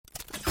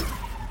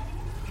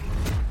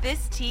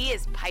This tea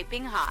is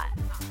piping hot.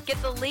 Get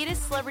the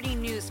latest celebrity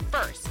news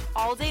first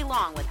all day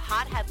long with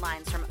hot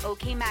headlines from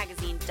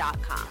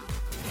okmagazine.com.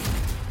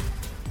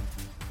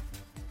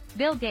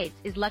 Bill Gates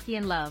is lucky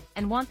in love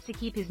and wants to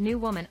keep his new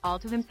woman all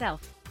to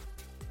himself.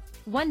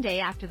 One day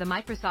after the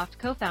Microsoft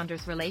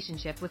co-founder's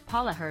relationship with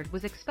Paula Hurd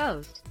was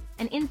exposed,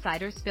 an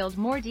insider spilled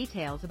more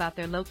details about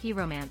their low-key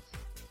romance.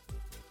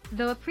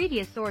 Though a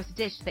previous source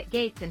dished that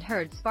Gates and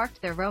Hurd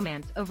sparked their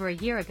romance over a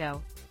year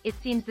ago, it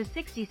seems the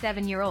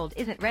 67-year-old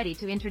isn't ready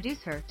to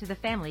introduce her to the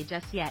family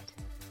just yet.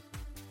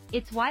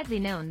 It's widely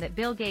known that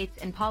Bill Gates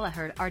and Paula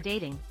Hurd are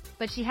dating,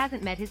 but she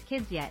hasn't met his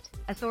kids yet,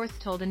 a source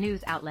told a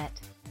news outlet.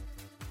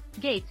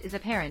 Gates is a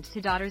parent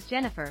to daughters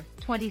Jennifer,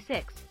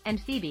 26,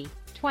 and Phoebe,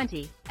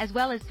 20, as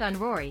well as son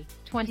Rory,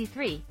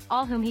 23,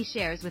 all whom he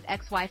shares with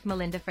ex-wife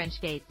Melinda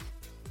French Gates.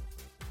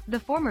 The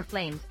former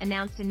Flames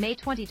announced in May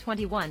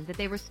 2021 that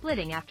they were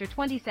splitting after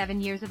 27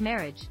 years of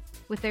marriage,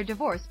 with their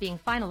divorce being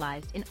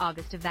finalized in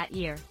August of that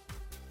year.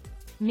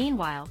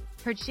 Meanwhile,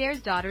 Hurd shares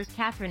daughters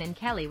Catherine and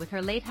Kelly with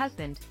her late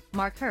husband,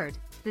 Mark Hurd,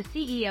 the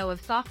CEO of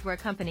software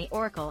company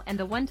Oracle and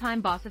the one-time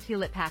boss of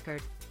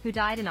Hewlett-Packard, who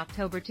died in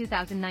October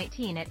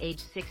 2019 at age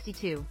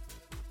 62.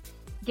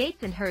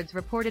 Gates and Hurd's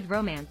reported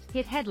romance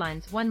hit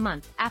headlines 1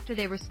 month after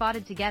they were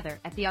spotted together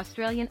at the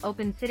Australian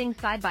Open sitting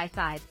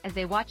side-by-side as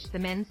they watched the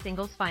men's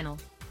singles final.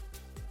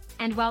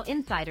 And while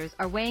insiders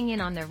are weighing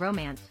in on their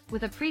romance,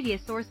 with a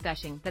previous source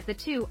gushing that the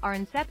two are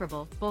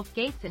inseparable, both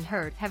Gates and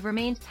Hurd have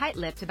remained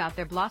tight-lipped about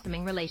their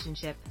blossoming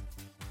relationship.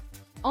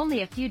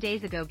 Only a few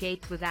days ago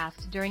Gates was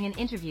asked during an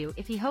interview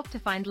if he hoped to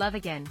find love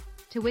again,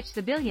 to which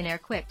the billionaire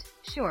quipped,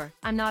 "Sure,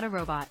 I'm not a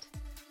robot."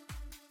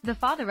 The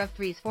father of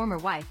three's former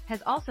wife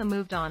has also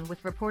moved on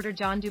with reporter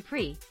John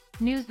Dupree,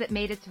 news that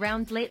made its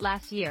rounds late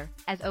last year,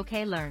 as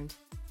OK learned.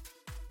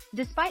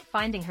 Despite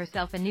finding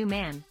herself a new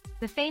man,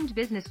 the famed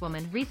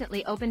businesswoman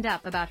recently opened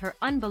up about her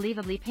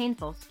unbelievably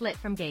painful split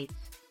from Gates.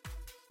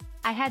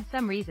 "I had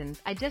some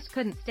reasons I just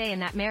couldn't stay in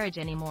that marriage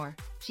anymore,"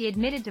 she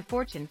admitted to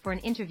Fortune for an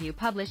interview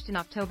published in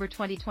October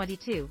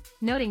 2022,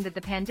 noting that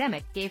the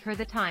pandemic gave her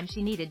the time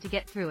she needed to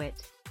get through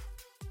it.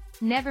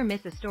 Never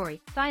miss a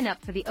story. Sign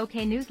up for the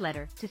OK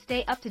newsletter to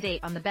stay up to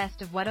date on the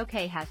best of what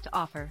OK has to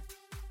offer.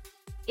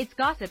 It's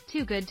gossip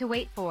too good to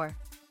wait for.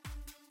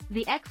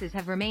 The exes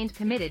have remained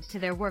committed to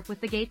their work with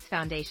the Gates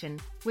Foundation,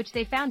 which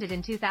they founded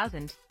in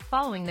 2000,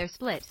 following their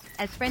split,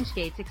 as French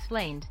Gates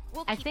explained.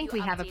 "I think we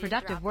have a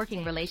productive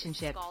working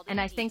relationship, and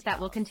I think that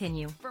will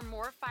continue."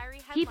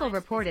 People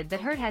reported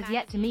that Hurd has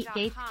yet to meet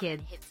Gates'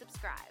 kids.